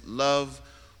love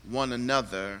one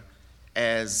another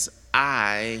as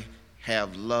I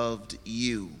have loved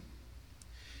you.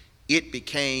 It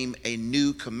became a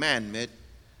new commandment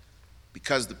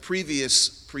because the previous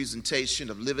presentation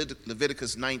of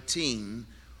Leviticus 19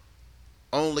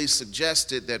 only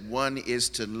suggested that one is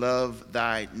to love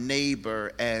thy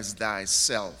neighbor as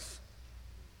thyself.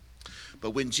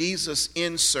 But when Jesus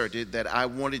inserted that I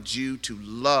wanted you to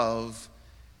love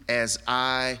as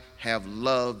I have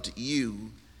loved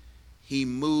you, he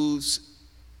moves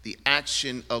the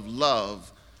action of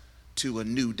love to a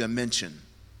new dimension.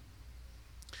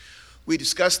 We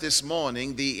discussed this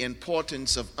morning the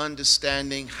importance of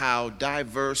understanding how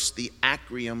diverse the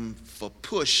acronym for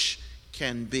PUSH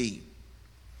can be.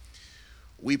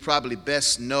 We probably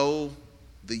best know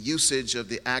the usage of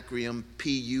the acronym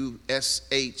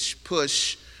PUSH,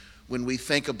 PUSH, when we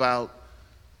think about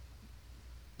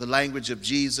the language of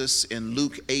Jesus in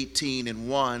Luke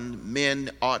 18:1, men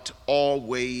ought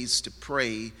always to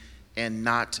pray and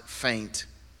not faint.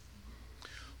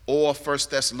 Or 1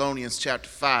 Thessalonians chapter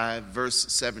 5,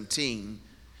 verse 17,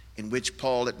 in which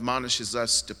Paul admonishes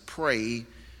us to pray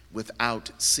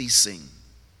without ceasing.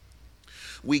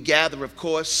 We gather, of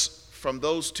course, from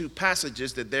those two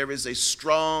passages that there is a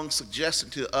strong suggestion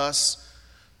to us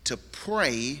to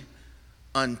pray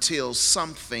until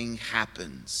something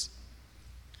happens.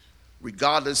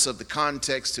 Regardless of the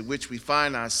context in which we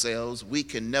find ourselves, we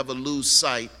can never lose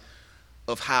sight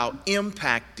of how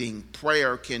impacting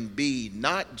prayer can be,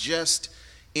 not just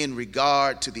in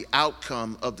regard to the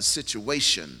outcome of the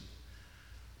situation,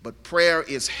 but prayer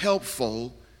is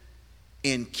helpful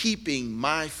in keeping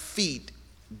my feet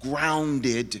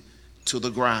grounded to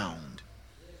the ground.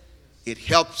 It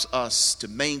helps us to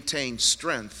maintain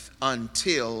strength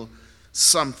until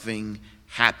something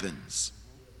happens.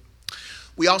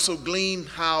 We also glean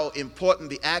how important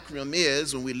the acronym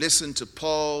is when we listen to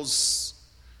Paul's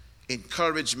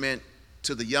encouragement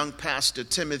to the young pastor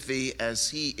Timothy as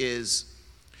he is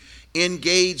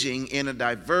engaging in a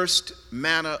diverse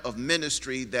manner of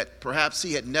ministry that perhaps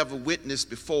he had never witnessed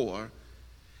before.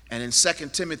 And in 2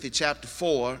 Timothy chapter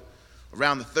 4,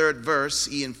 around the 3rd verse,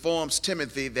 he informs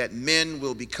Timothy that men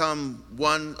will become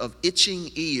one of itching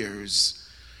ears.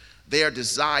 Their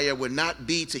desire will not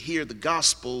be to hear the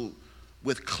gospel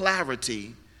with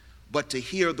clarity, but to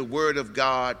hear the word of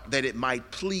God that it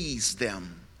might please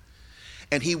them.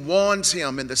 And he warns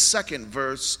him in the 2nd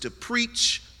verse to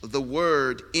preach the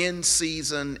word in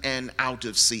season and out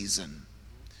of season.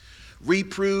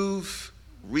 Reprove,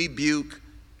 rebuke,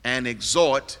 and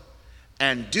exhort,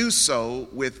 and do so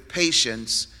with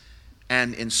patience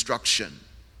and instruction.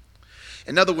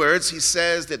 In other words, he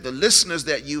says that the listeners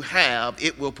that you have,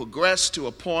 it will progress to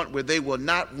a point where they will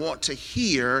not want to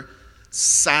hear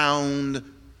sound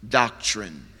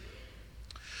doctrine.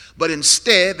 But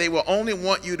instead, they will only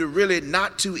want you to really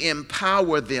not to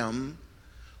empower them,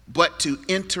 but to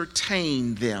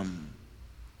entertain them.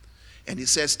 And he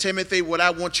says, Timothy, what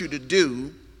I want you to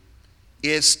do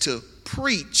is to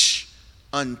preach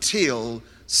until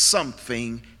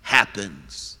something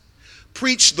happens.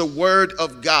 Preach the word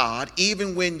of God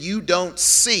even when you don't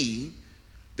see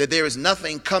that there is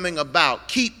nothing coming about.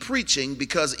 Keep preaching,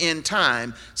 because in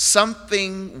time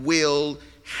something will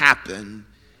happen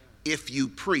if you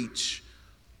preach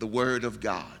the word of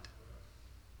God.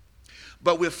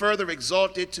 But we're further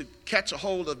exalted to catch a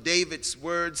hold of David's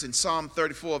words in Psalm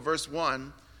 34 verse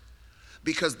 1,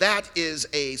 because that is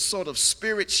a sort of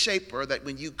spirit shaper that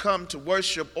when you come to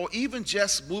worship, or even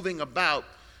just moving about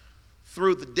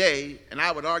through the day, and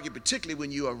I would argue particularly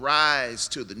when you arise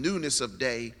to the newness of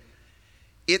day,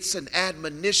 it's an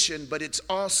admonition, but it's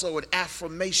also an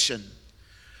affirmation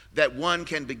that one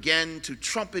can begin to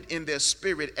trumpet in their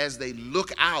spirit as they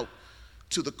look out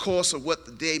to the course of what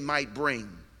the day might bring.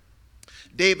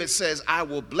 David says, I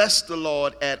will bless the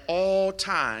Lord at all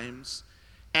times,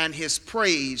 and his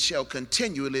praise shall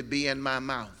continually be in my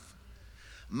mouth.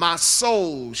 My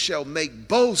soul shall make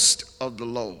boast of the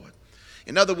Lord.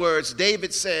 In other words,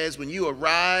 David says, when you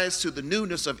arise to the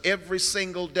newness of every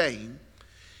single day,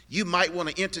 you might want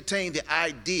to entertain the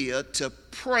idea to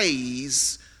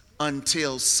praise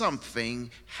until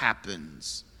something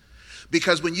happens.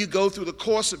 Because when you go through the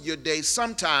course of your day,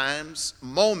 sometimes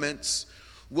moments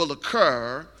will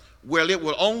occur where it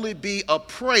will only be a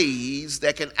praise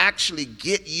that can actually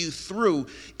get you through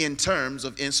in terms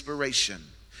of inspiration.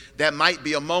 That might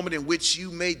be a moment in which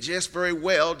you may just very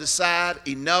well decide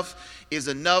enough is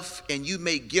enough, and you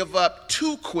may give up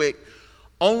too quick,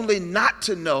 only not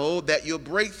to know that your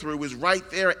breakthrough is right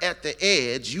there at the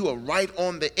edge. You are right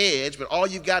on the edge, but all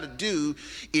you got to do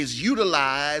is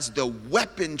utilize the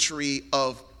weaponry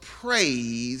of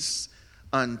praise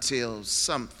until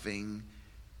something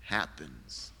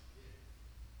happens.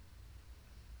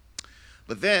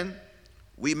 But then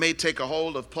we may take a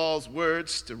hold of Paul's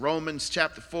words to Romans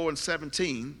chapter 4 and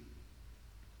 17,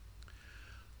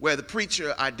 where the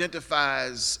preacher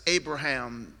identifies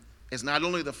Abraham as not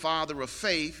only the father of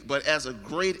faith, but as a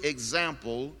great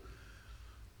example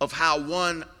of how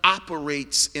one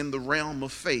operates in the realm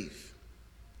of faith.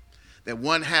 That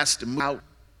one has to move out,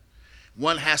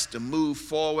 one has to move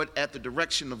forward at the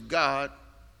direction of God,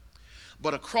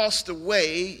 but across the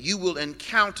way you will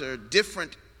encounter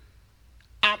different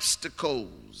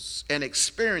obstacles and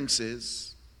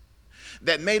experiences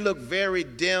that may look very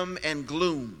dim and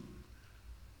gloom.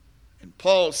 And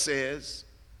Paul says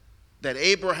that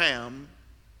Abraham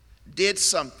did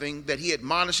something that he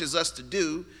admonishes us to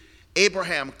do.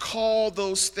 Abraham called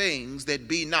those things that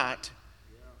be not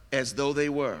as though they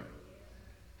were.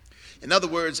 In other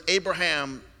words,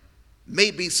 Abraham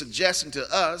may be suggesting to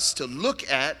us to look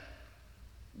at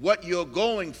what you're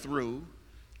going through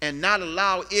and not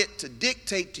allow it to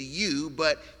dictate to you,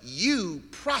 but you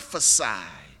prophesy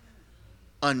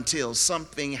until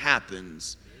something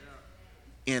happens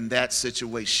in that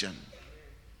situation.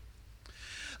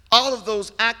 All of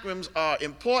those acronyms are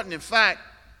important. In fact,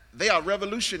 they are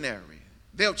revolutionary.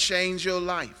 They'll change your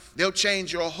life. They'll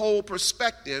change your whole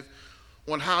perspective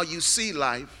on how you see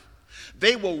life.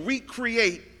 They will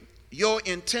recreate your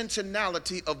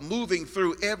intentionality of moving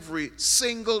through every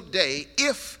single day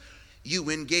if you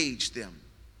engage them.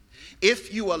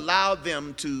 If you allow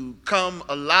them to come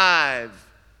alive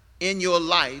in your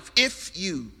life, if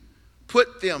you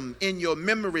put them in your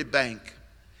memory bank,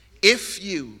 if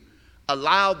you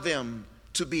allow them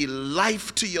to be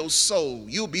life to your soul,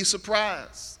 you'll be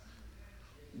surprised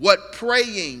what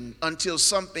praying until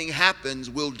something happens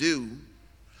will do,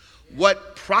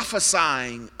 what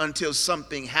prophesying until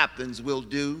something happens will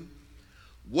do,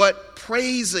 what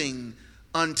praising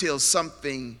until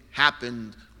something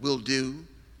happened will do,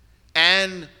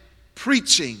 and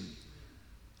preaching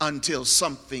until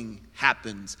something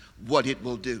happens, what it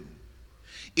will do.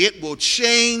 It will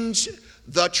change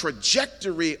the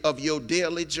trajectory of your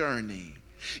daily journey.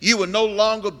 You will no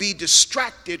longer be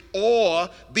distracted or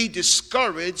be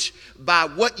discouraged by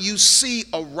what you see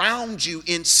around you.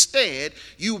 Instead,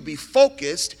 you will be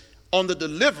focused on the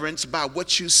deliverance by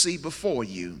what you see before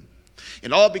you.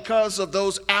 And all because of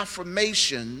those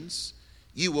affirmations,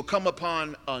 you will come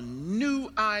upon a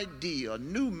new idea, a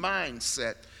new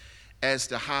mindset as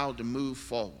to how to move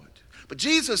forward. But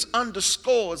Jesus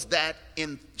underscores that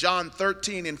in John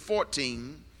 13 and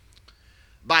 14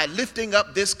 by lifting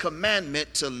up this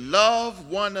commandment to love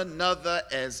one another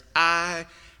as I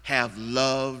have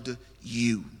loved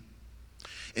you.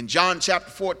 In John chapter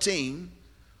 14,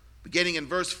 beginning in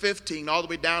verse 15 all the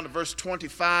way down to verse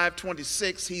 25,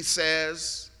 26, he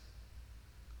says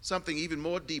something even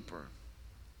more deeper.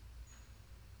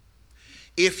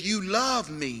 If you love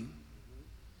me,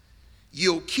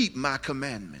 you'll keep my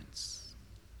commandments.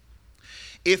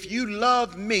 If you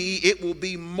love me, it will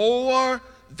be more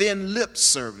than lip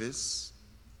service.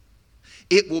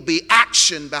 It will be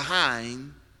action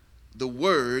behind the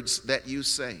words that you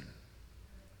say.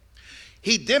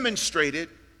 He demonstrated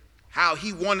how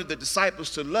he wanted the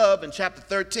disciples to love in chapter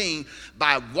 13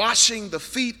 by washing the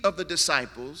feet of the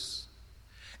disciples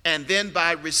and then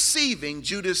by receiving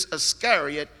Judas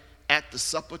Iscariot at the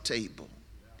supper table.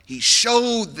 He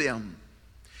showed them.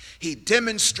 He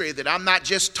demonstrated, I'm not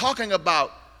just talking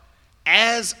about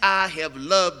as I have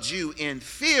loved you in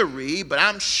theory, but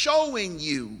I'm showing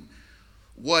you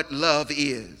what love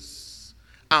is.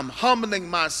 I'm humbling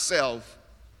myself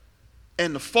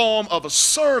in the form of a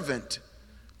servant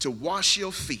to wash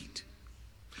your feet.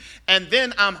 And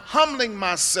then I'm humbling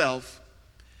myself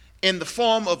in the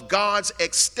form of God's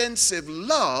extensive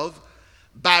love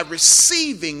by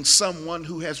receiving someone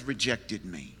who has rejected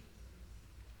me.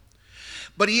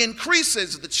 But he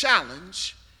increases the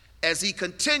challenge as he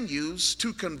continues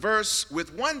to converse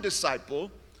with one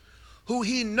disciple who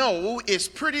he knows is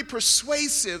pretty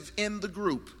persuasive in the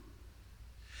group.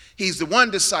 He's the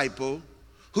one disciple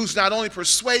who's not only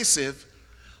persuasive,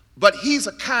 but he's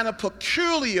a kind of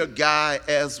peculiar guy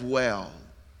as well.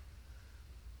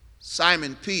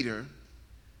 Simon Peter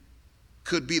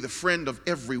could be the friend of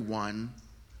everyone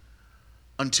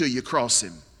until you cross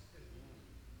him.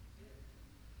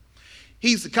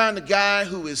 He's the kind of guy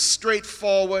who is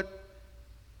straightforward,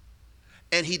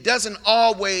 and he doesn't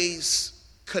always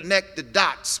connect the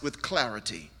dots with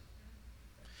clarity.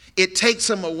 It takes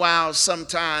him a while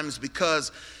sometimes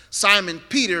because Simon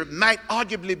Peter might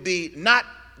arguably be not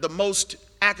the most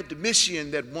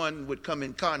academician that one would come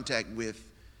in contact with.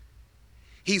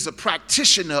 He's a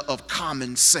practitioner of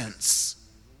common sense.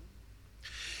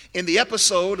 In the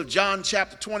episode of John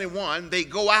chapter 21, they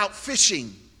go out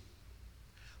fishing,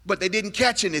 but they didn't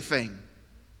catch anything.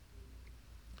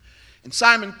 And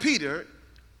Simon Peter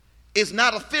is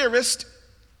not a theorist,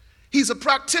 he's a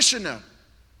practitioner.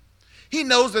 He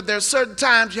knows that there are certain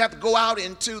times you have to go out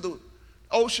into the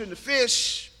ocean to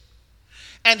fish,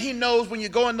 and he knows when you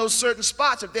go in those certain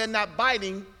spots, if they're not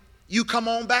biting, you come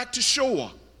on back to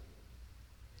shore.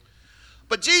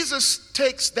 But Jesus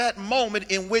takes that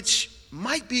moment in which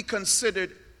might be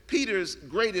considered Peter's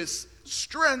greatest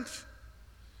strength,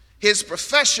 his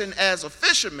profession as a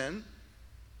fisherman,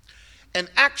 and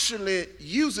actually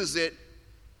uses it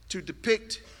to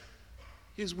depict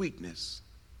his weakness.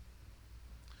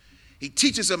 He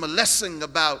teaches him a lesson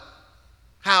about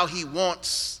how he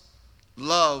wants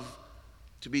love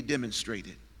to be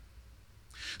demonstrated.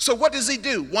 So what does he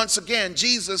do? Once again,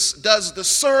 Jesus does the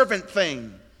servant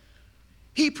thing.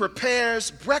 He prepares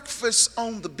breakfast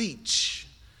on the beach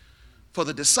for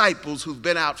the disciples who've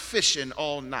been out fishing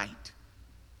all night.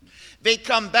 They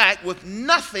come back with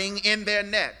nothing in their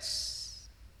nets.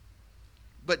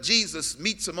 But Jesus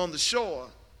meets them on the shore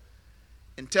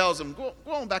and tells them, go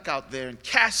on back out there and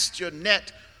cast your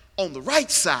net on the right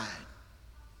side.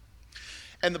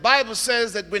 And the Bible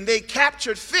says that when they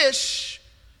captured fish,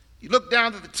 you look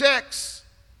down to the text,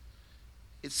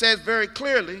 it says very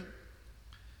clearly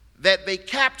that they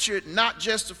captured not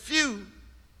just a few,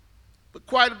 but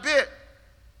quite a bit.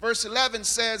 Verse 11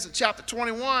 says in chapter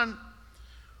 21,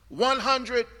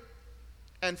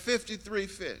 153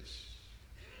 fish.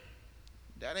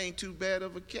 That ain't too bad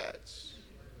of a catch.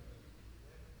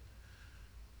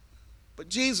 But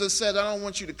Jesus said, I don't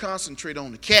want you to concentrate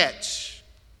on the catch.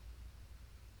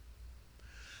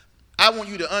 I want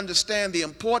you to understand the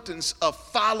importance of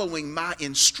following my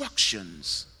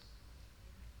instructions.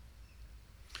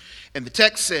 And the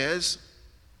text says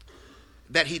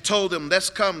that he told them, let's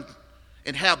come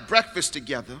and have breakfast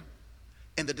together.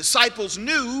 And the disciples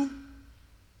knew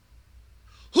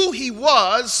who he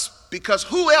was, because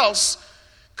who else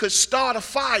could start a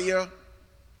fire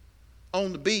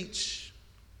on the beach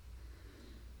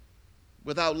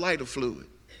without lighter fluid?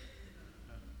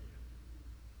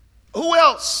 Who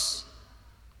else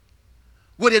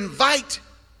would invite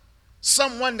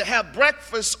someone to have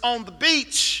breakfast on the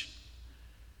beach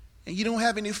and you don't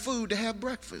have any food to have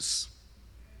breakfast?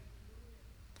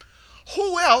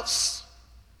 Who else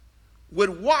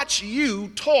would watch you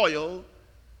toil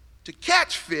to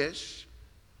catch fish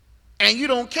and you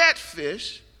don't catch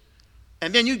fish,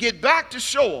 and then you get back to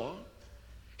shore,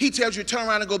 he tells you to turn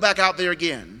around and go back out there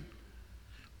again,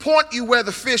 point you where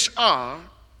the fish are,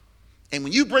 and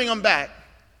when you bring them back,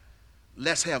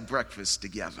 let's have breakfast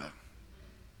together.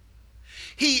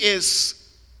 He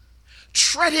is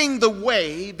treading the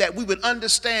way that we would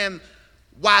understand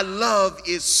why love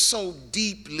is so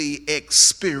deeply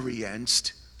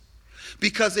experienced,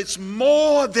 because it's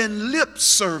more than lip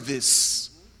service.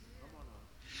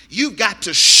 You've got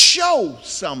to show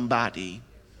somebody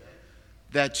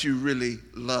that you really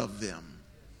love them.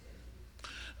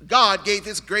 God gave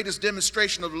his greatest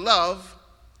demonstration of love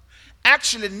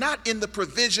actually not in the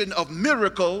provision of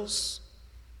miracles.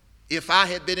 If I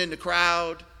had been in the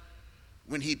crowd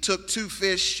when he took 2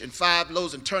 fish and 5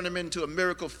 loaves and turned them into a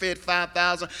miracle, fed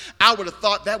 5,000, I would have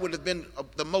thought that would have been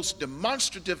the most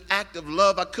demonstrative act of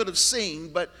love I could have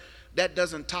seen, but that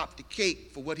doesn't top the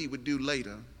cake for what he would do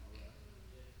later.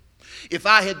 If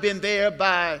I had been there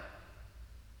by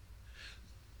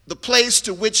the place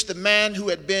to which the man who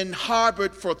had been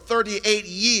harbored for 38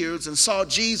 years and saw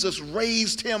Jesus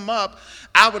raised him up,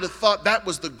 I would have thought that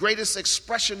was the greatest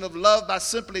expression of love by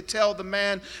simply tell the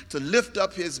man to lift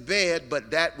up his bed,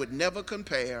 but that would never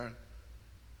compare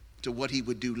to what he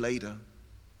would do later.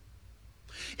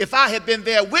 If I had been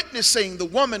there witnessing the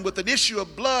woman with an issue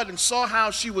of blood and saw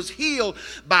how she was healed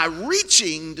by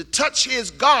reaching to touch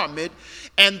his garment,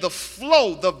 and the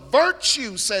flow, the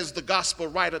virtue, says the gospel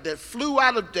writer,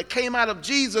 that came out of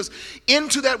Jesus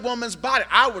into that woman's body,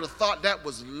 I would have thought that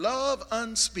was love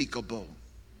unspeakable.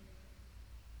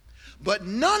 But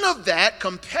none of that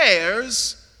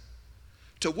compares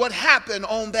to what happened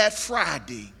on that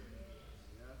Friday.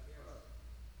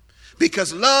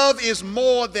 Because love is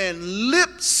more than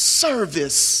lip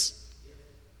service.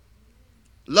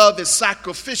 Love is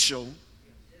sacrificial.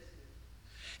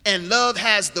 And love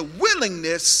has the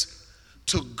willingness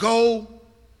to go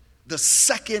the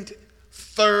 2nd,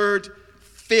 3rd,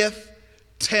 5th,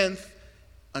 10th,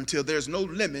 until there's no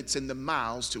limits in the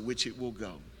miles to which it will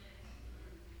go.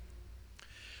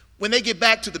 When they get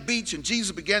back to the beach and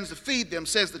Jesus begins to feed them,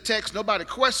 says the text, nobody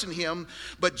questioned him,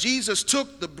 but Jesus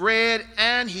took the bread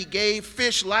and he gave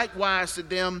fish likewise to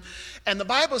them. And the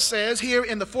Bible says here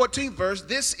in the 14th verse,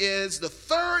 this is the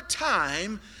third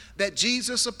time that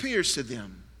Jesus appears to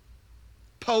them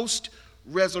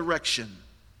post-resurrection.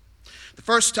 The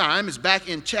first time is back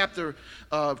in chapter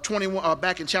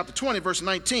 20, verse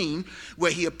 19,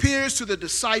 where he appears to the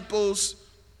disciples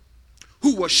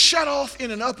who were shut off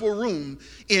in an upper room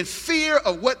in fear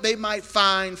of what they might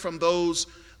find from those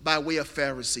by way of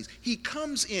Pharisees. He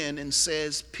comes in and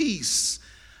says, "Peace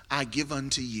I give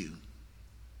unto you."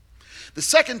 The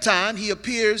second time he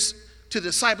appears to the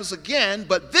disciples again,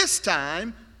 but this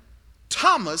time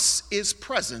Thomas is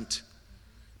present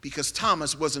because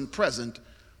Thomas wasn't present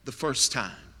the first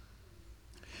time.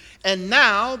 And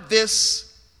now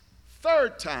this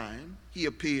third time he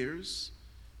appears,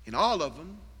 and all of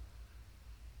them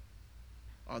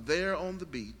are there on the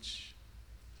beach,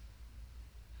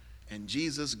 and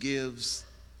Jesus gives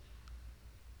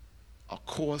a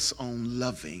course on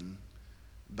loving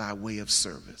by way of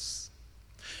service.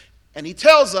 And he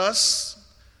tells us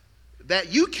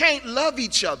that you can't love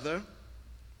each other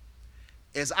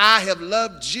as I have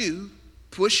loved you,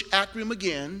 push acronym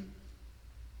again,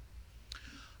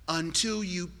 until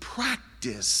you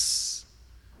practice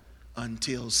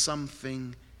until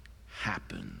something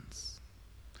happens.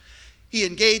 He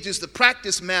engages the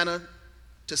practice manner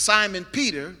to Simon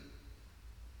Peter,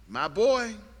 my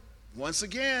boy, once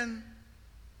again.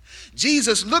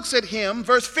 Jesus looks at him,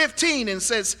 verse 15, and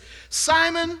says,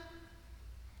 "Simon,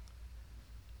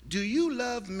 do you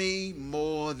love me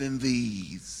more than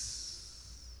these?"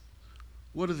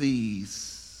 What are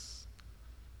these?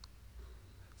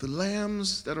 The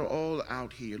lambs that are all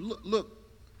out here. Look,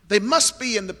 they must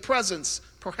be in the presence,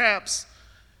 perhaps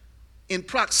in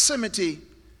proximity,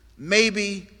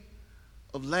 maybe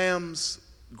of lambs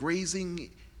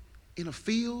grazing in a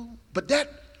field, but that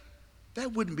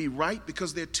wouldn't be right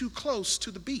because they're too close to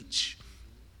the beach.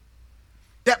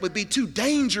 That would be too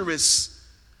dangerous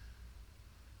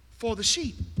for the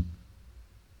sheep.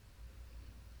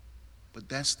 But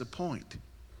that's the point.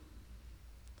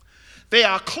 They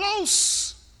are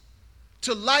close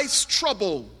to life's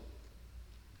trouble.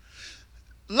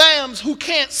 Lambs who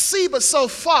can't see but so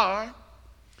far.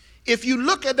 If you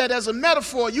look at that as a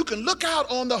metaphor, you can look out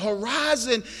on the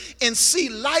horizon and see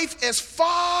life as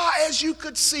far as you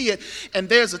could see it. And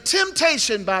there's a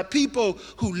temptation by people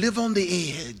who live on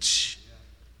the edge.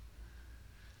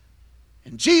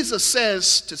 And Jesus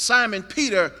says to Simon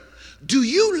Peter, "Do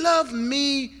you love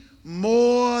me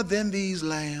more than these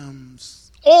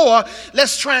lambs?" Or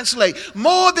let's translate,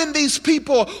 more than these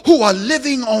people who are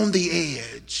living on the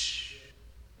edge.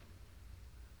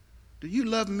 Do you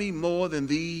love me more than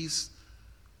these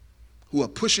who are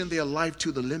pushing their life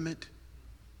to the limit?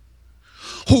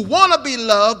 Who want to be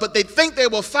loved, but they think they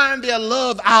will find their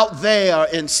love out there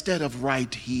instead of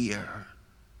right here.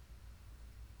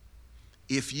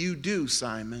 If you do,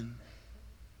 Simon,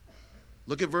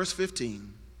 look at verse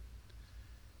 15.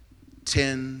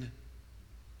 Tend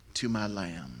to my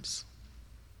lambs.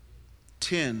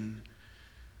 Tend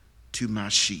to my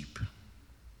sheep.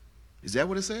 Is that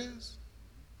what it says?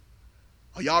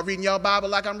 Are y'all reading y'all Bible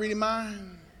like I'm reading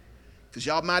mine? Because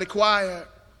y'all mighty quiet.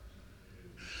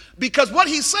 Because what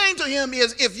he's saying to him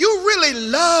is, if you really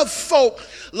love folk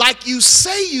like you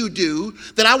say you do,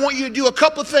 then I want you to do a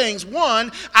couple of things.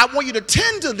 One, I want you to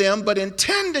tend to them, but in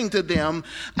tending to them,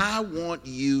 I want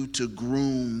you to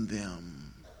groom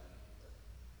them.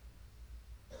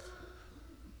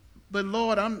 But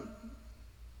Lord,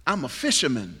 I'm a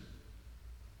fisherman.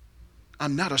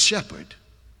 I'm not a shepherd.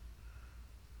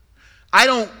 I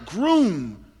don't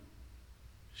groom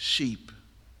sheep.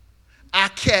 I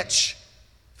catch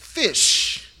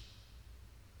fish.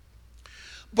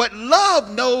 But love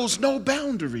knows no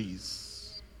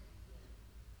boundaries.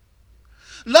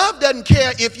 Love doesn't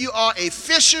care if you are a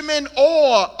fisherman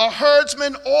or a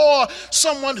herdsman or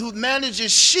someone who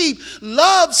manages sheep.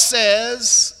 Love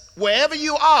says, wherever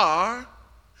you are,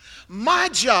 my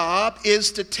job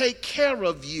is to take care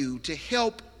of you, to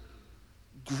help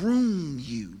groom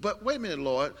you. But wait a minute,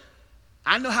 Lord.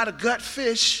 I know how to gut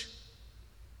fish.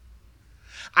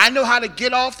 I know how to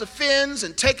get off the fins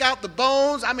and take out the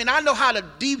bones. I know how to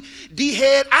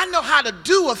dehead. I know how to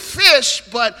do a fish,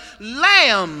 but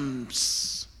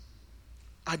lambs,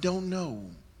 I don't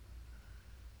know.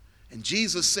 And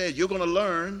Jesus said, you're going to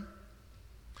learn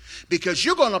because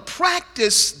you're going to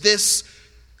practice this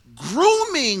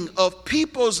grooming of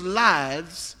people's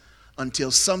lives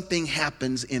until something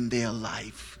happens in their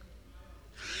life.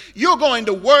 You're going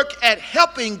to work at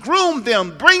helping groom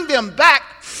them, bring them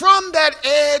back from that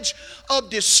edge of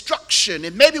destruction.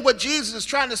 And maybe what Jesus is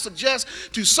trying to suggest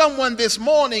to someone this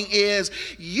morning is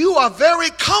you are very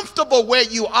comfortable where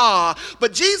you are,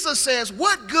 but Jesus says,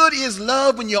 what good is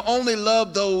love when you only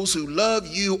love those who love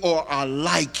you or are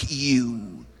like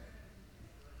you?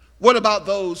 What about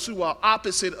those who are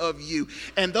opposite of you?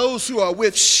 And those who are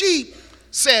with sheep,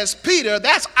 says Peter,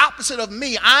 that's opposite of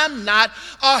me. I'm not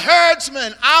a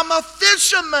herdsman. I'm a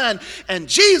fisherman. And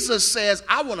Jesus says,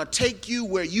 I want to take you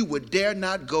where you would dare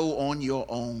not go on your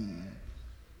own.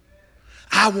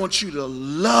 I want you to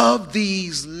love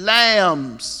these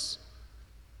lambs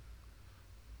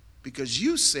because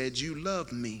you said you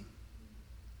love me.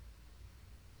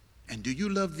 And do you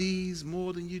love these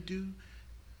more than you do?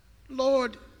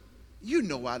 Lord, you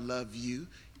know I love you.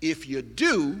 If you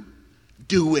do,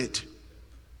 do it.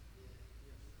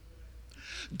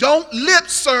 Don't lip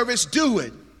service, do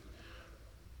it.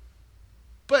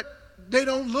 But they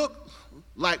don't look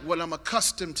like what I'm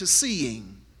accustomed to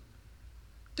seeing.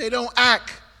 They don't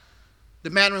act the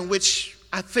manner in which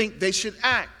I think they should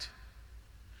act.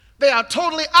 They are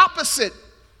totally opposite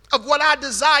of what I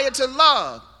desire to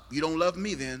love. You don't love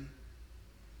me then.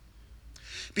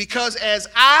 Because as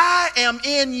I am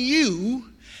in you,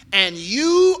 and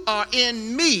you are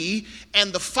in me,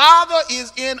 and the Father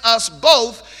is in us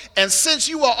both, and since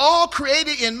you are all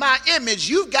created in my image,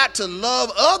 you've got to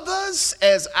love others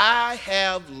as I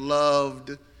have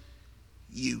loved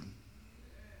you.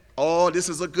 Oh, this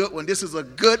is a good one. This is a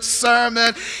good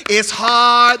sermon. It's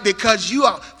hard because you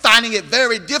are finding it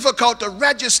very difficult to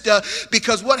register,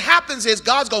 because what happens is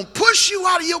God's going to push you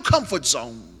out of your comfort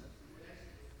zone.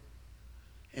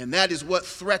 And that is what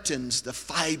threatens the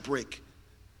fabric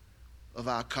of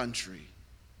our country.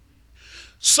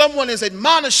 Someone is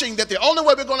admonishing that the only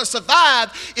way we're going to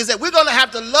survive is that we're going to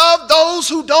have to love those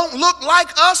who don't look like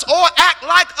us or act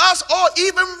like us or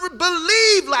even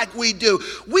believe like we do.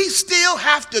 We still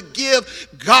have to give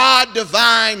God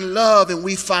divine love, and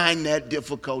we find that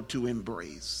difficult to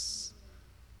embrace.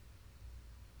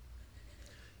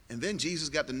 And then Jesus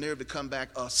got the nerve to come back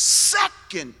a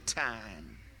second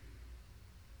time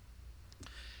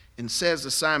and says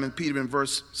to Simon Peter in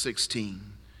verse 16,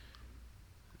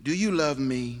 do you love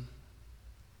me?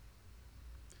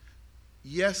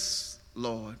 Yes,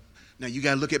 Lord. Now you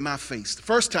got to look at my face. The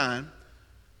first time,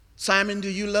 Simon, do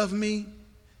you love me?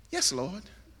 Yes, Lord.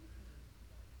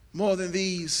 More than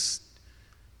these,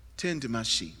 tend to my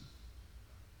sheep.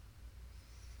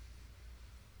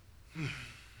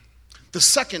 The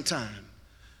second time,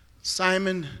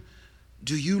 Simon,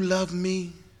 do you love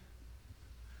me?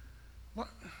 What?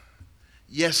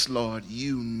 Yes, Lord,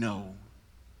 you know.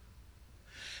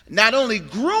 Not only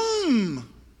groom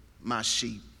my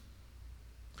sheep,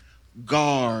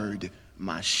 guard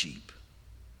my sheep.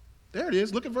 There it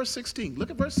is. Look at verse 16. Look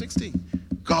at verse 16.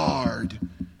 Guard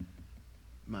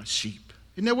my sheep.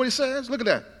 Isn't that what he says? Look at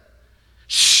that.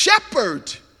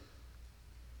 Shepherd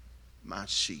my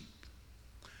sheep.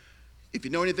 If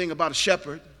you know anything about a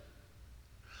shepherd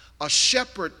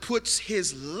puts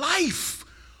his life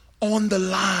on the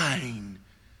line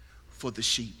for the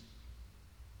sheep.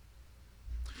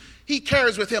 He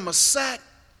carries with him a sack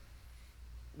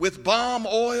with balm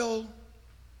oil.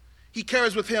 He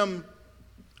carries with him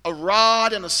a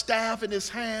rod and a staff in his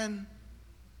hand.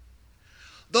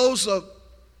 Those are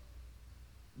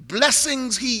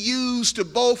blessings he used to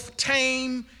both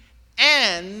tame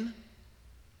and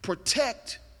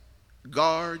protect,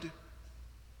 guard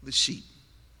the sheep.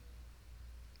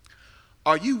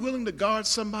 Are you willing to guard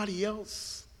somebody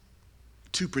else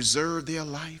to preserve their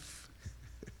life?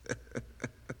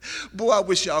 Boy, I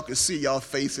wish y'all could see y'all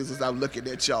faces as I'm looking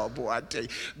at y'all. Boy, I tell you,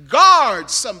 guard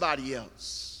somebody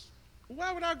else.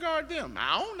 Why would I guard them?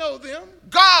 I don't know them.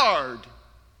 Guard.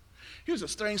 Here's a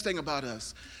strange thing about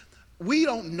us. We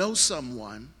don't know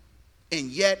someone,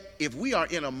 and yet if we are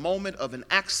in a moment of an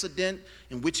accident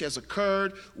in which has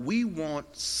occurred, we want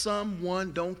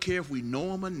someone, don't care if we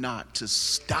know them or not, to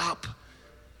stop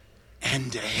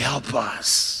and to help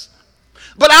us.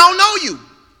 But I don't know you.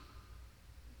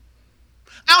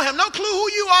 I don't have no clue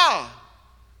who you are.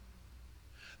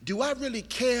 Do I really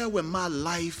care when my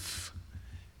life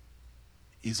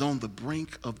is on the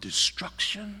brink of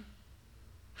destruction?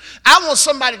 I want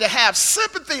somebody to have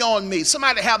sympathy on me,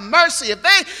 somebody to have mercy. If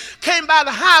they came by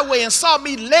the highway and saw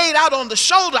me laid out on the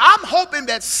shoulder, I'm hoping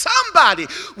that somebody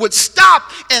would stop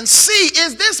and see,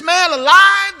 is this man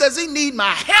alive? Does he need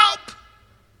my help?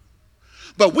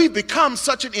 But we've become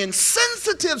such an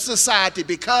insensitive society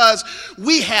because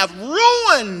we have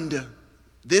ruined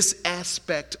this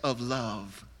aspect of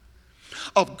love.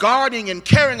 of guarding and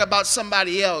caring about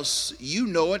somebody else, you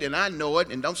know it and I know it,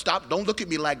 and don't look at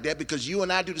me like that, because you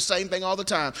and I do the same thing all the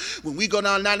time. When we go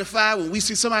down 95, when we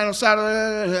see somebody on the side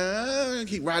of the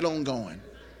keep right on going.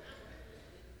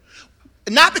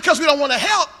 Not because we don't want to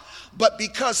help, but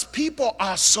because people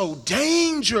are so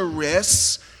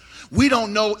dangerous, we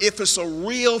don't know if it's a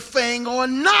real thing or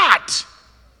not.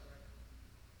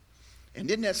 And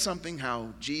isn't that something, how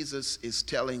Jesus is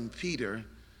telling Peter,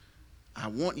 I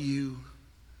want you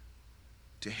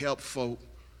to help folk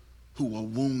who are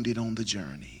wounded on the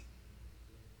journey.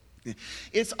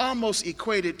 It's almost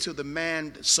equated to the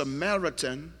man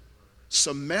Samaritan,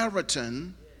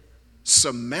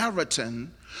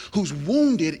 who's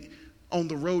wounded on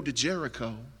the road to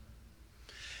Jericho.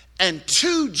 And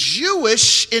two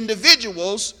Jewish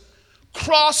individuals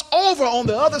cross over on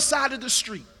the other side of the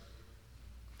street.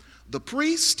 The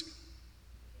priest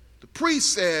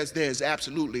says there's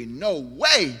absolutely no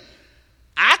way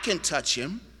I can touch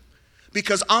him,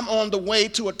 because I'm on the way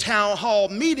to a town hall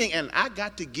meeting and I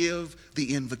got to give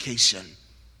the invocation.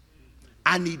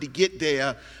 I need to get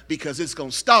there because it's going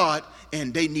to start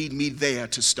and they need me there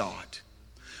to start.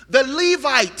 The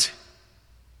Levite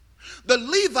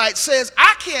says,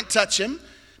 I can't touch him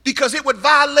because it would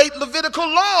violate Levitical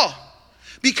law,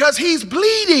 because he's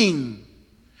bleeding.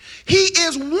 He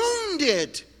is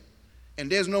wounded,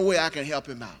 and there's no way I can help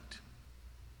him out.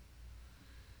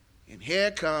 And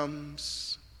here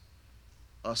comes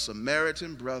a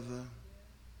Samaritan brother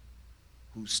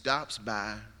who stops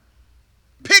by,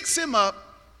 picks him up,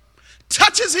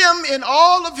 touches him in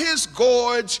all of his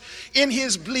gorge, in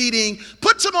his bleeding,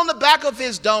 puts him on the back of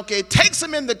his donkey, takes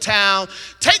him in the town,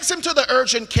 takes him to the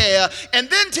urgent care, and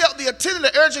then tell the attendant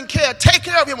of urgent care, take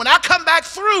care of him. When I come back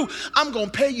through, I'm going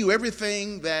to pay you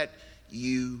everything that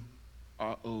you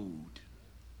are owed.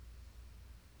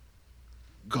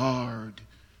 Guard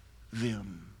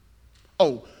them.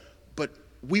 Oh, but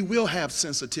we will have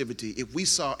sensitivity. If we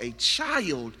saw a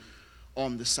child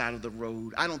on the side of the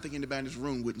road, I don't think anybody in this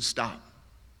room wouldn't stop.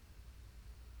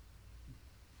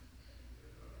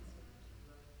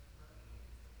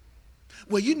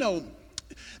 Well, you know,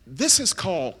 this is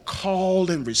called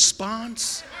call and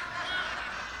response.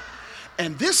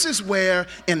 And this is where,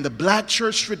 in the black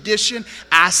church tradition,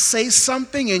 I say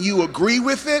something and you agree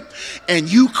with it,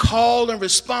 and you call and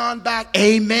respond back,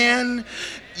 amen.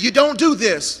 You don't do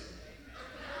this.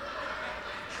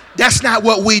 That's not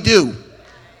what we do.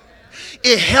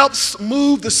 It helps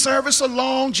move the service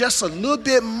along just a little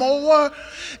bit more.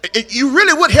 You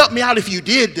really would help me out if you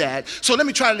did that. So let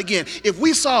me try it again. If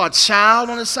we saw a child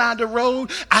on the side of the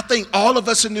road, I think all of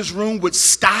us in this room would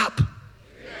stop.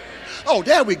 Oh,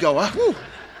 there we go. Whew.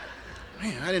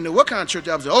 Man, I didn't know what kind of church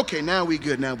I was in. Okay, now we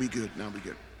good. And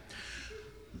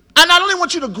I not only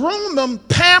want you to groom them,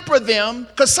 pamper them,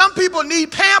 because some people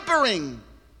need pampering.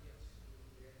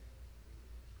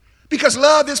 Because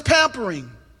love is pampering.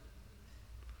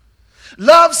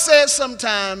 Love says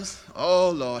sometimes, oh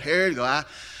Lord, here you go.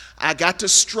 I got to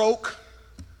stroke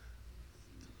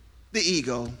the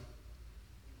ego.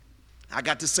 I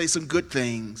got to say some good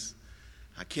things.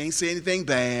 I can't say anything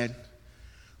bad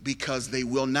because they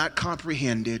will not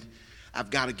comprehend it. I've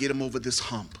got to get them over this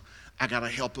hump. I got to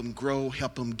help them grow,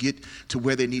 help them get to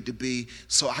where they need to be.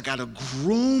 So I got to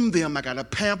groom them. I got to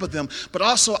pamper them. But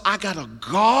also I got to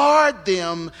guard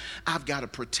them. I've got to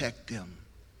protect them.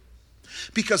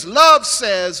 Because love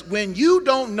says, when you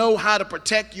don't know how to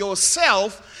protect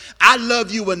yourself, I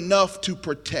love you enough to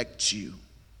protect you.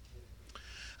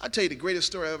 I'll tell you, the greatest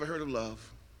story I ever heard of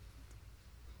love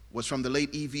was from the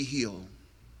late E.V. Hill.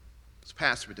 He's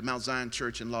pastor at the Mount Zion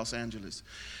Church in Los Angeles.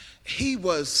 He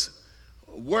was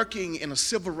working in a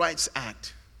civil rights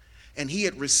act, and he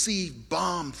had received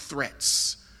bomb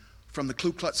threats from the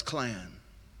Ku Klux Klan.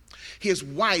 His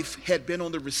wife had been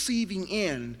on the receiving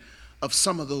end of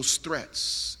some of those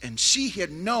threats, and she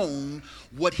had known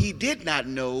what he did not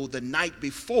know the night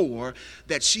before,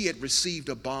 that she had received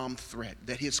a bomb threat,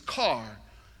 that his car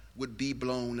would be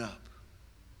blown up.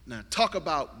 Now, talk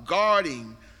about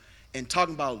guarding and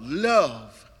talking about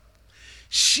love.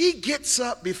 She gets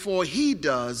up before he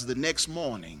does the next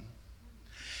morning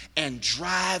and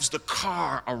drives the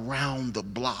car around the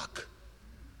block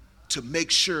to make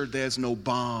sure there's no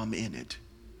bomb in it.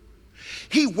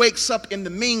 He wakes up in the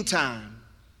meantime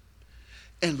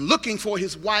and looking for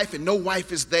his wife, and no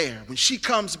wife is there. When she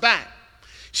comes back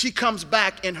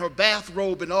in her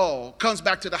bathrobe and all, comes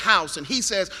back to the house, and he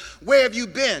says, "Where have you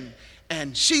been?"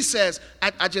 And she says,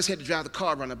 I just had to drive the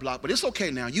car around the block, but it's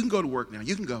okay now. You can go to work now.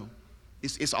 You can go.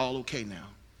 It's all okay now.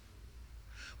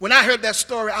 When I heard that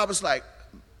story, I was like,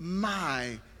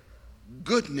 my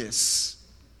goodness.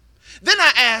 Then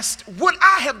I asked, would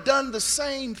I have done the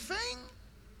same thing?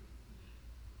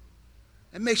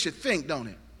 It makes you think, don't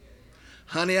it?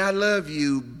 Honey, I love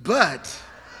you, but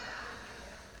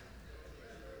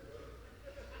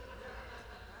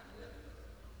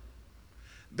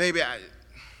baby,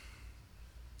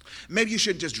 maybe you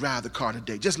shouldn't just drive the car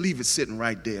today. Just leave it sitting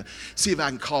right there. See if I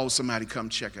can call somebody to come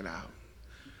check it out.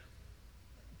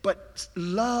 But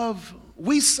love,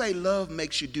 we say love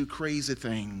makes you do crazy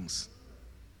things.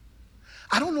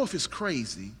 I don't know if it's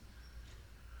crazy,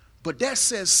 but that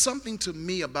says something to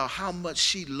me about how much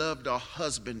she loved her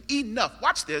husband enough.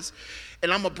 Watch this,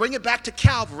 and I'm going to bring it back to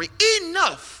Calvary.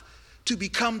 Enough to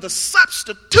become the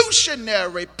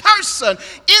substitutionary person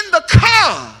in the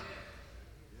car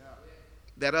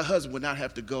that her husband would not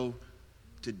have to go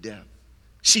to death.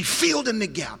 She filled in the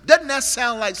gap. Doesn't that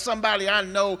sound like somebody I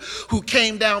know who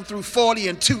came down through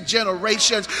 42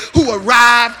 generations, who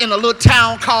arrived in a little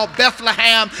town called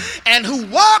Bethlehem, and who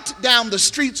walked down the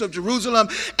streets of Jerusalem,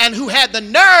 and who had the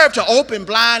nerve to open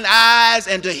blind eyes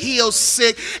and to heal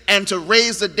sick and to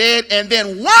raise the dead, and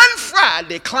then one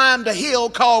Friday climbed a hill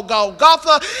called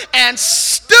Golgotha and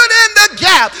stood in the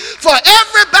gap for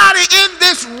everybody in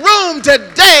this room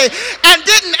today and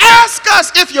didn't ask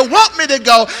us if you want me to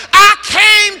go. I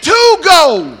came to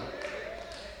go.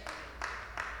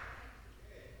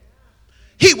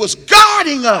 He was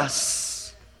guarding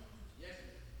us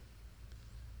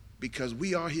because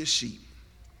we are his sheep.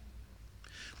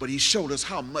 But he showed us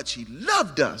how much he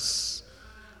loved us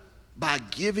by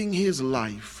giving his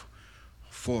life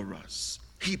for us.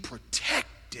 He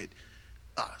protected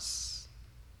us.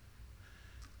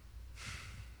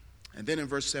 And then in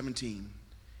verse 17,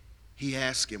 he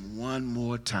asked him one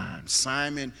more time.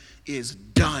 Simon is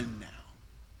done now.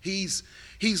 He's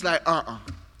like,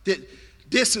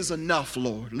 this is enough,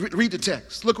 Lord. Read the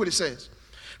text. Look what it says.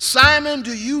 Simon,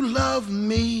 do you love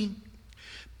me?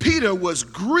 Peter was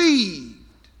grieved.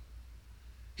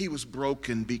 He was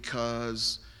broken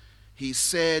because he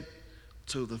said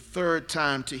to the third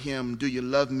time to him, do you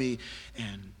love me?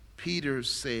 And Peter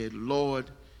said, Lord,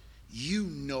 you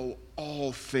know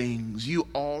all things. You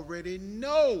already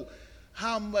know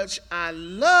how much I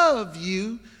love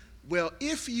you. Well,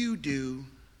 if you do,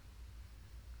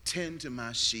 tend to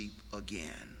my sheep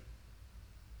again.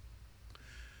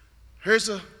 Here's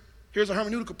a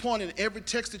hermeneutical point in every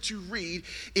text that you read.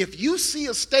 If you see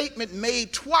a statement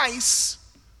made twice,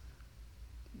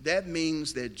 that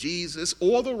means that Jesus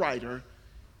or the writer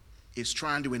is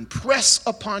trying to impress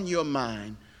upon your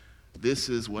mind, this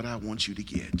is what I want you to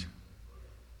get.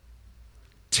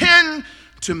 Tend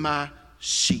to my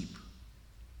sheep.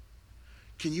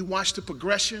 Can you watch the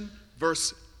progression?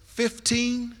 Verse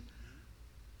 15,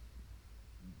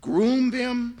 groom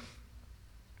them,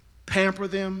 pamper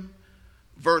them.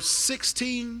 Verse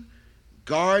 16,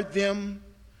 guard them,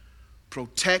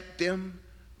 protect them.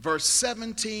 Verse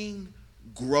 17,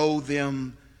 grow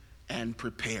them and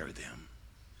prepare them.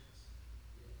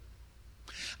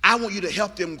 I want you to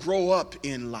help them grow up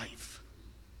in life.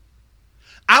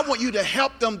 I want you to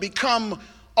help them become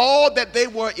all that they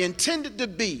were intended to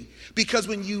be. Because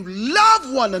when you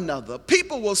love one another,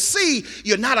 people will see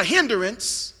you're not a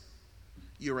hindrance,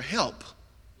 you're a help.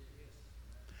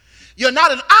 You're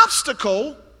not an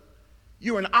obstacle,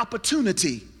 you're an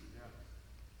opportunity.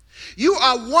 You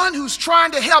are one who's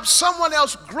trying to help someone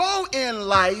else grow in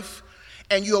life,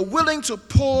 and you're willing to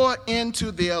pour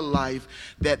into their life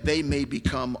that they may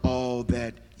become all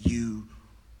that you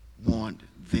want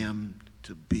them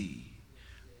to be.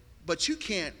 But you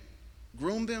can't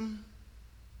groom them,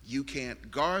 you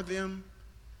can't guard them,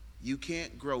 you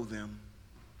can't grow them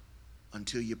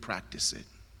until you practice it.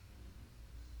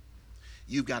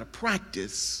 You've got to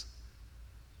practice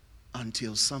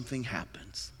until something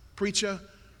happens. Preacher,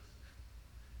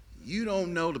 you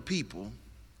don't know the people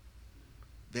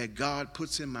that God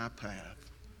puts in my path.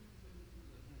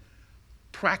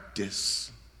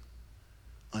 Practice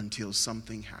until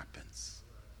something happens.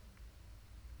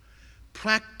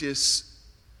 Practice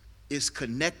is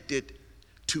connected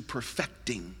to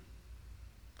perfecting.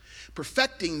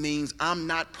 Perfecting means I'm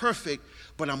not perfect,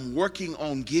 but I'm working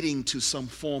on getting to some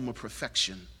form of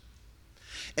perfection.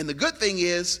 And the good thing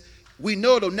is, we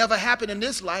know it'll never happen in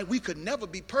this life. We could never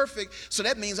be perfect. So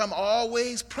that means I'm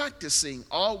always practicing,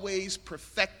 always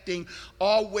perfecting,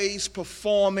 always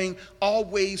performing,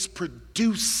 always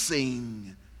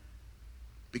producing.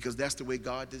 Because that's the way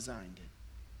God designed it.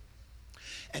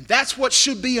 And that's what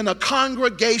should be in a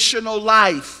congregational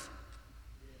life.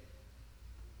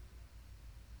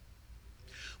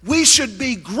 We should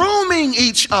be grooming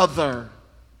each other.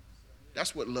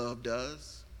 That's what love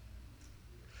does.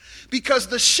 Because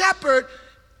the shepherd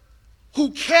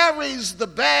who carries the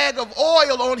bag of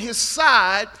oil on his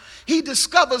side, he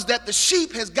discovers that the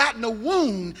sheep has gotten a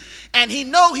wound, and he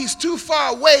knows he's too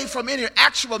far away from any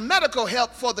actual medical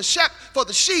help for the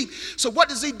sheep. So what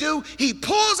does he do? He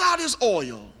pulls out his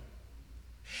oil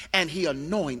and he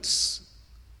anoints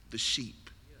the sheep.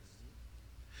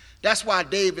 That's why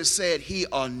David said, he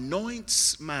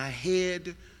anoints my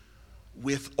head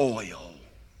with oil.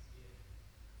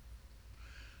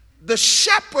 The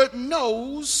shepherd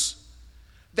knows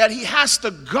that he has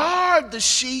to guard the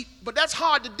sheep, but that's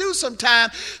hard to do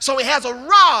sometimes. So he has a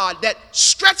rod that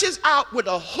stretches out with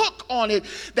a hook on it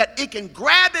that it can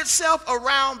grab itself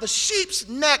around the sheep's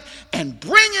neck and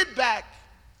bring it back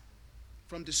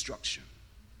from destruction.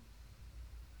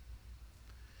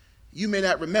 You may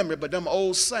not remember, but them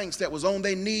old saints that was on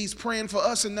their knees praying for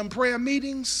us in them prayer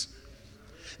meetings,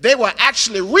 they were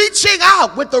actually reaching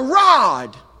out with the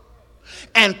rod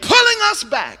and pulling us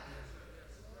back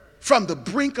from the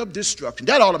brink of destruction.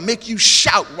 That ought to make you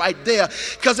shout right there,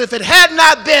 because if it had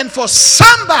not been for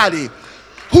somebody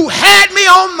who had me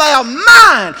on their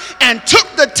mind and took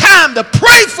the time to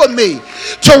pray for me,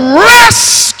 to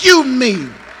rescue me,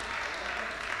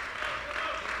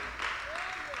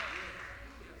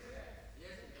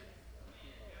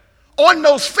 on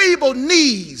those feeble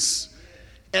knees.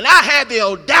 And I had the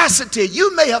audacity,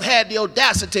 you may have had the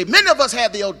audacity, many of us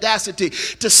had the audacity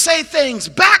to say things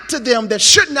back to them that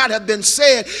should not have been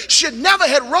said, should never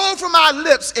have rolled from our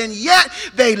lips, and yet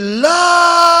they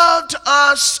loved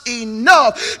us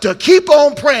enough to keep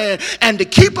on praying and to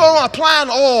keep on applying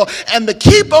oil and to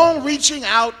keep on reaching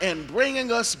out and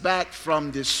bringing us back from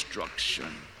destruction.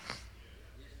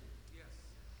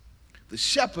 The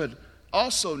shepherd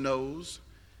also knows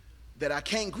that I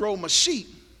can't grow my sheep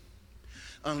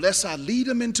unless I lead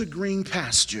them into green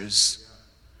pastures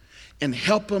and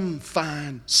help them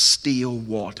find still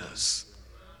waters.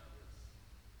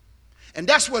 And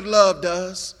that's what love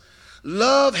does.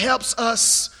 Love helps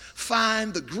us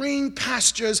find the green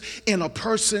pastures in a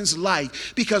person's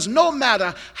life, because no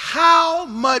matter how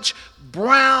much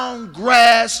brown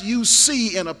grass you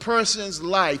see in a person's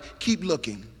life, keep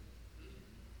looking.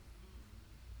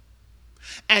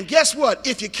 And guess what?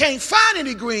 If you can't find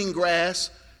any green grass,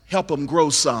 help them grow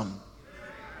some.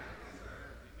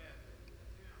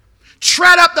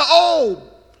 Tread up the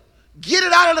old, get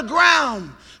it out of the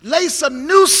ground, lay some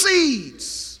new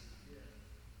seeds.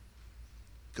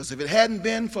 Because if it hadn't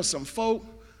been for some folk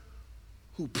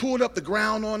who pulled up the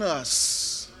ground on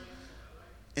us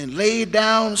and laid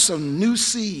down some new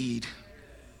seed,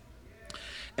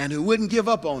 and who wouldn't give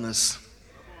up on us,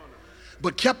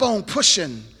 but kept on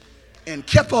pushing and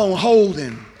kept on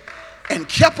holding and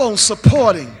kept on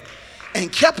supporting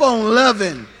and kept on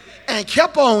loving and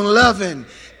kept on loving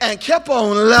and kept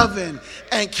on loving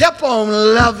and kept on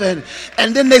loving.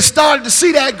 And then they started to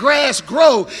see that grass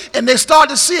grow, and they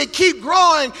started to see it keep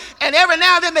growing, and every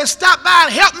now and then they stop by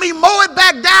and help me mow it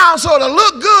back down so it'll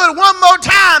look good one more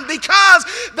time,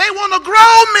 because they want to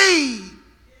grow me.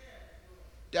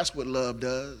 That's what love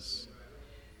does.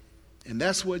 And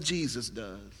that's what Jesus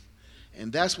does.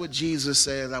 And that's what Jesus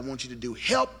says I want you to do.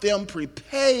 Help them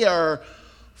prepare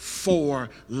for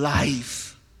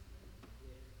life.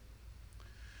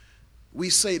 We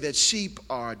say that sheep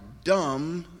are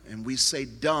dumb, and we say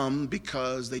dumb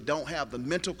because they don't have the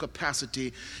mental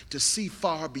capacity to see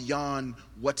far beyond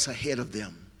what's ahead of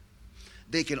them.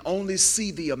 They can only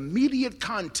see the immediate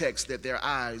context that their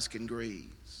eyes can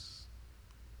graze.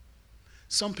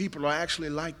 Some people are actually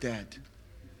like that.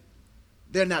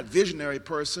 They're not visionary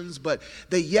persons, but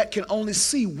they yet can only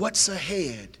see what's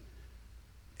ahead.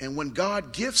 And when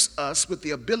God gifts us with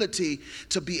the ability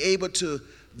to be able to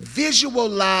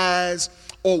visualize,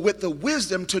 or with the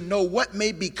wisdom to know what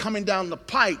may be coming down the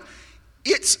pike,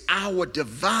 it's our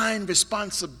divine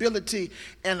responsibility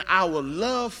and our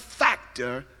love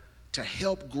factor to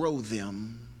help grow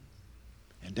them.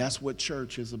 And that's what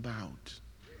church is about.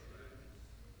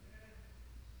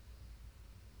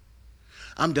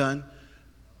 I'm done.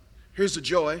 Here's the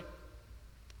joy.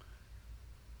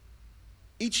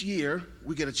 Each year,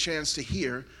 we get a chance to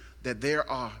hear that there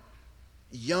are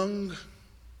young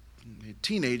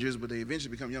teenagers, but they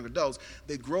eventually become young adults.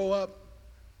 They grow up,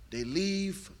 they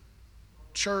leave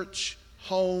church,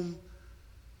 home,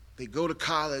 they go to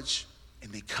college,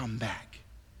 and they come back.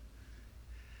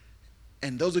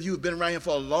 And those of you who've been around here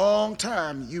for a long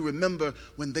time, you remember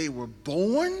when they were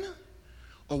born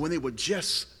or when they were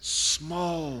just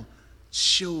small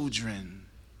children.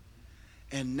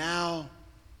 And now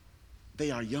they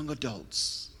are young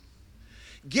adults,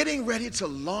 getting ready to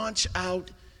launch out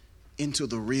into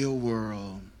the real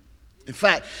world. In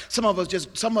fact, some of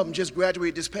them just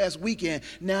graduated this past weekend.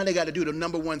 Now they got to do the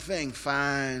number one thing: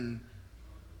 find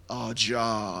a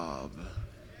job.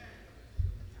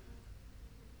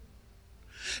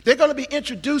 They're going to be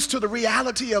introduced to the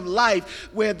reality of life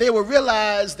where they will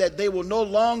realize that they will no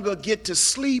longer get to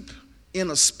sleep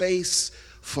in a space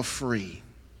for free.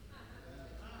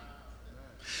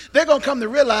 They're going to come to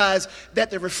realize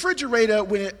that the refrigerator,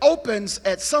 when it opens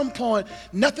at some point,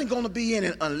 nothing's going to be in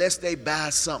it unless they buy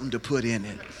something to put in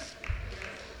it.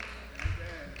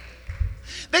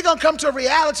 They're going to come to a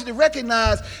reality to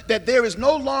recognize that there is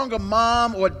no longer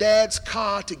mom or dad's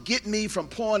car to get me from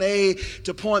point A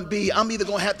to point B. I'm either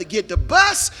going to have to get the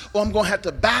bus or I'm going to have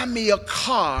to buy me a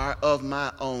car of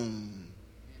my own.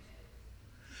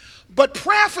 But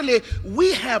prayerfully,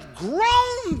 we have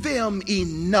grown them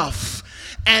enough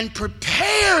and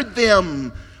prepared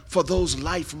them for those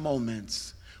life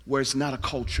moments where it's not a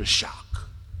culture shock,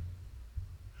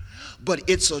 but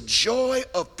it's a joy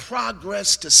of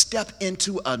progress to step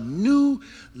into a new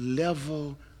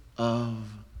level of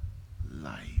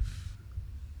life.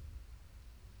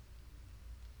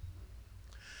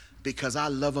 Because I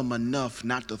love them enough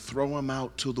not to throw them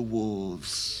out to the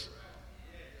wolves,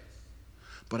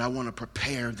 but I want to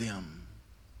prepare them.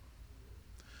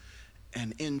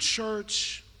 And in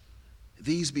church,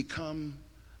 these become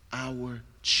our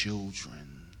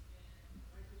children.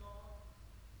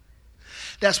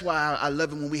 That's why I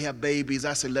love it when we have babies.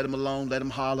 I say, let them alone, let them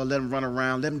holler, let them run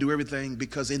around, let them do everything.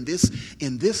 Because in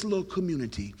this little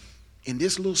community, in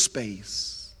this little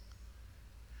space,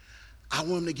 I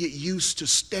want them to get used to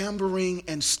stammering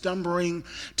and stumbling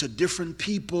to different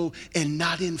people and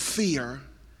not in fear.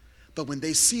 But when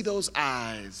they see those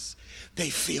eyes, they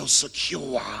feel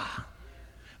secure.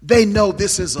 They know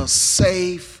this is a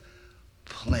safe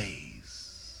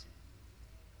place.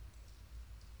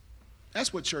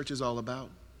 That's what church is all about.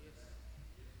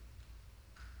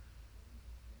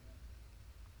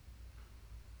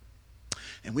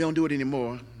 And we don't do it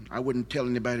anymore. I wouldn't tell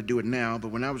anybody to do it now, but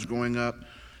when I was growing up,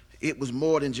 it was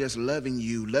more than just loving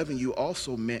you. Loving you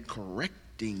also meant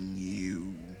correcting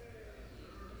you.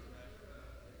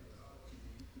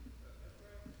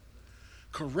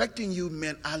 Correcting you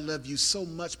meant I love you so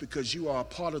much because you are a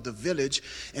part of the village,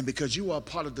 and because you are a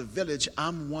part of the village,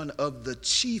 I'm one of the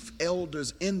chief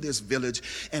elders in this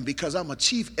village, and because I'm a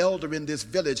chief elder in this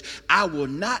village, I will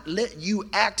not let you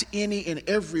act any and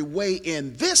every way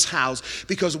in this house,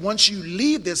 because once you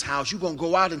leave this house, you're going to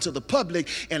go out into the public,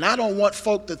 and I don't want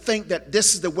folk to think that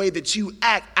this is the way that you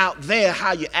act out there,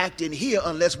 how you act in here,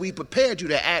 unless we prepared you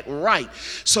to act right.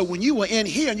 So when you were in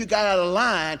here and you got out of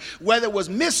line, whether it was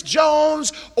Miss Jones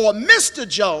or Mr.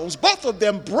 Jones, both of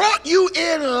them brought you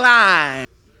in line.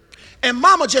 And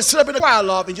mama just stood up in the choir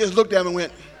loft and just looked at him and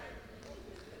went,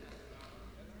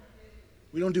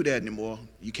 we don't do that anymore.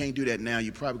 You can't do that now.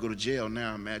 You probably go to jail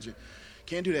now, imagine.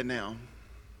 Can't do that now.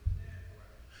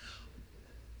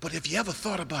 But if you ever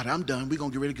thought about it, I'm done, we're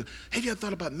going to get ready to go. Have you ever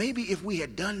thought about maybe if we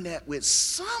had done that with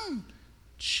some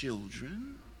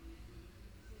children,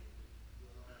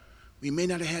 we may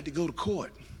not have had to go to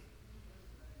court.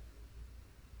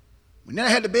 We never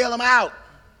had to bail them out.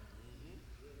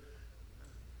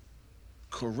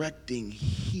 Correcting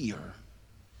here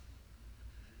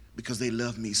because they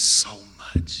love me so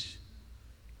much.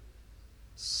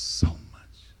 So much.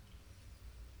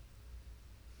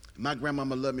 My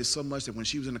grandmama loved me so much that when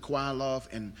she was in the choir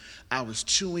loft and I was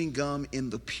chewing gum in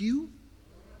the pew,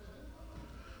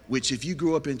 which if you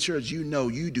grew up in church, you know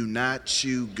you do not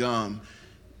chew gum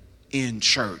in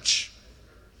church.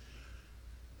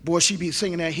 Boy, she'd be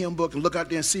singing that hymn book and look out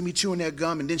there and see me chewing that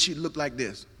gum, and then she'd look like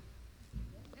this.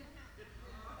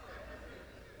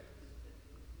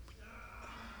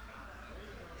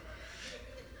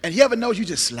 And you ever know you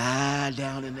just slide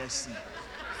down in that seat?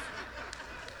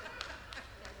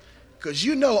 Because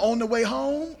you know on the way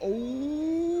home,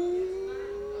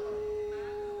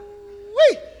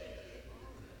 wait,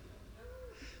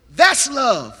 that's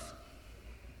love.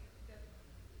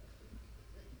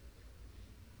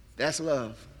 That's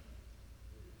love.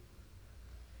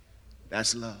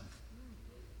 That's love.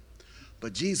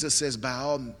 But Jesus says,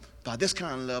 by this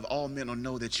kind of love, all men will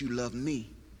know that you love me,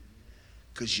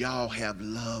 because y'all have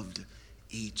loved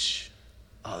each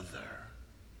other.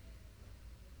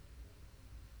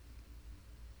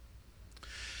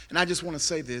 And I just want to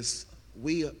say this.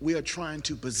 We are trying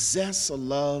to possess a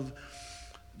love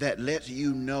that lets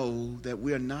you know that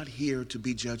we are not here to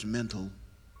be judgmental.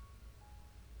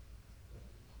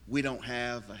 We don't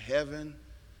have a heaven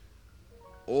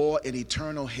or an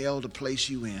eternal hell to place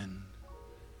you in.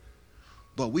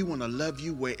 But we want to love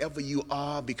you wherever you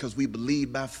are because we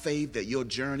believe by faith that your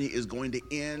journey is going to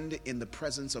end in the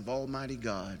presence of Almighty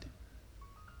God.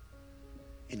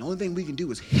 And the only thing we can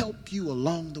do is help you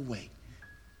along the way.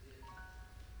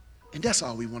 And that's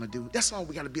all we want to do. That's all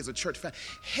we got to be as a church family.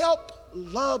 Help,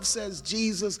 love, says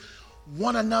Jesus,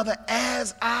 one another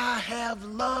as I have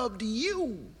loved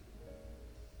you.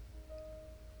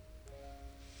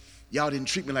 Y'all didn't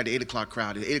treat me like the 8 o'clock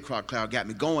crowd. The 8 o'clock crowd got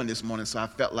me going this morning, so I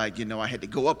felt like, I had to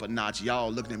go up a notch. Y'all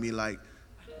looking at me like,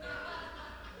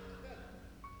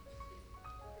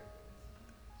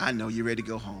 I know you're ready to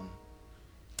go home.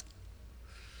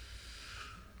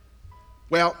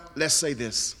 Well, let's say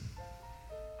this.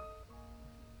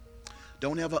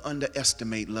 Don't ever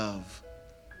underestimate love.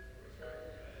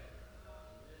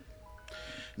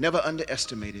 Never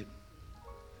underestimate it.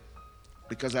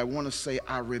 Because I want to say,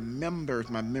 I remember, if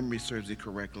my memory serves it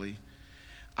correctly,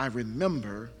 I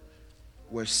remember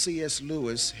where C.S.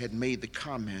 Lewis had made the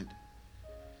comment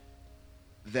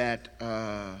that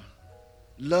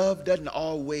love doesn't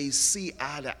always see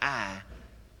eye to eye,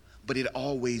 but it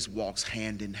always walks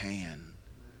hand in hand.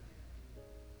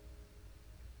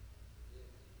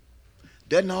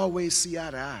 Doesn't always see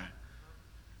eye to eye,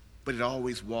 but it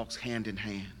always walks hand in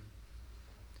hand.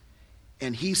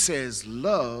 And he says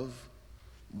love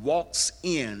walks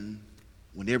in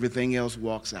when everything else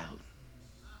walks out.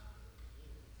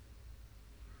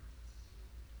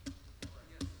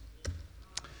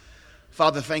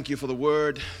 Father, thank you for the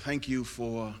word. Thank you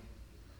for